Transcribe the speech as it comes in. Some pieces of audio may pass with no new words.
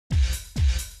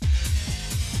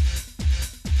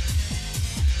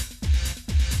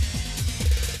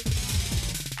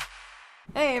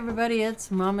Hey everybody, it's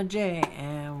Mama J,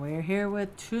 and we're here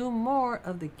with two more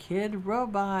of the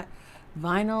Kidrobot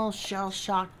Vinyl Shell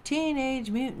Shock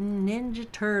Teenage Mutant Ninja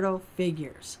Turtle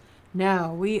figures.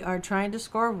 Now, we are trying to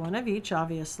score one of each,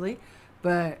 obviously,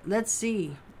 but let's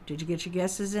see. Did you get your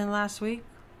guesses in last week?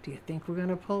 Do you think we're going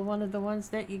to pull one of the ones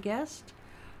that you guessed?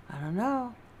 I don't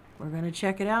know. We're going to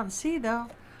check it out and see, though.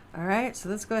 Alright, so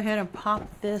let's go ahead and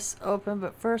pop this open,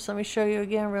 but first let me show you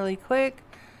again really quick.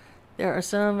 There are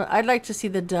some, I'd like to see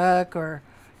the duck, or,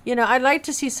 you know, I'd like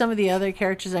to see some of the other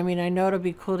characters. I mean, I know it'll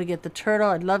be cool to get the turtle.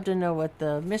 I'd love to know what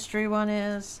the mystery one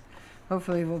is.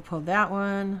 Hopefully we'll pull that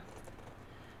one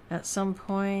at some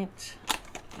point.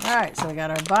 All right, so we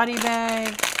got our body bag.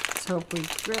 Let's hope we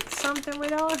grip something we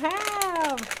don't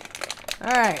have.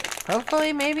 All right,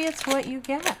 hopefully maybe it's what you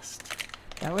guessed.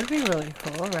 That would be really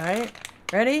cool, right?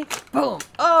 Ready? Boom.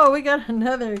 Oh, we got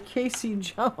another Casey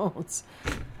Jones.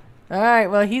 All right,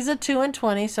 well, he's a 2 and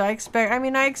 20, so I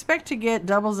expect to get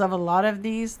doubles of a lot of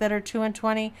these that are 2 and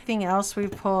 20. Everything else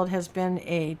we've pulled has been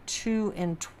a 2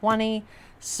 and 20,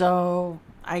 so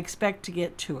I expect to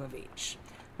get 2 of each.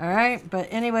 All right, but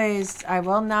anyways, I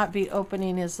will not be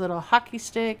opening his little hockey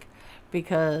stick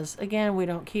because, again, we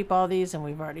don't keep all these, and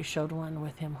we've already showed one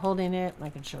with him holding it. I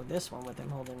can show this one with him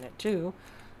holding it, too.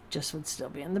 Just would still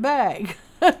be in the bag.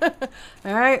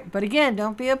 All right, but again,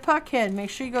 don't be a puckhead. Make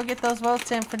sure you go get those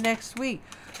votes in for next week.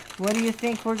 What do you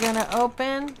think we're gonna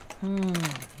open?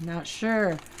 Not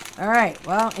sure. All right,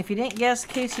 well, if you didn't guess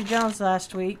Casey Jones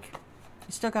last week,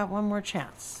 you still got one more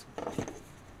chance.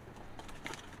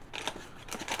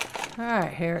 All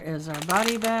right, here is our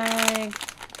body bag.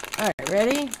 All right,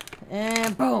 ready?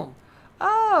 And boom.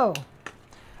 Oh,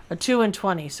 a 2 and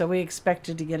 20, so we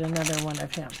expected to get another one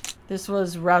of him. This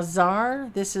was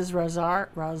Rahzar. This is Rahzar.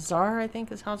 Rahzar, I think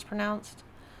is how it's pronounced.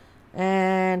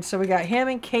 And so we got him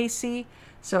and Casey.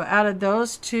 So out of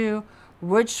those two,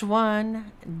 which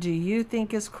one do you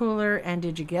think is cooler? And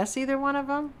did you guess either one of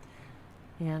them?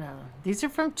 You know, these are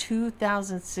from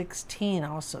 2016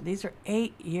 also. These are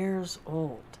 8 years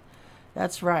old.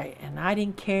 That's right. And I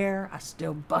didn't care. I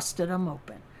still busted them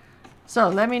open. So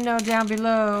let me know down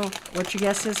below what your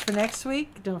guess is for next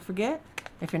week. Don't forget,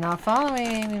 if you're not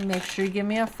following, make sure you give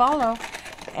me a follow.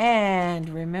 And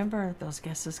remember, those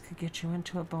guesses could get you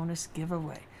into a bonus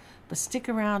giveaway. But stick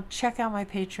around, check out my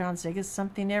Patreons. I get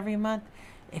something every month.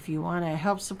 If you want to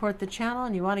help support the channel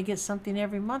and you want to get something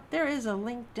every month, there is a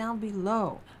link down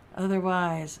below.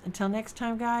 Otherwise, until next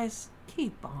time, guys,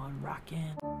 keep on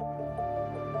rocking.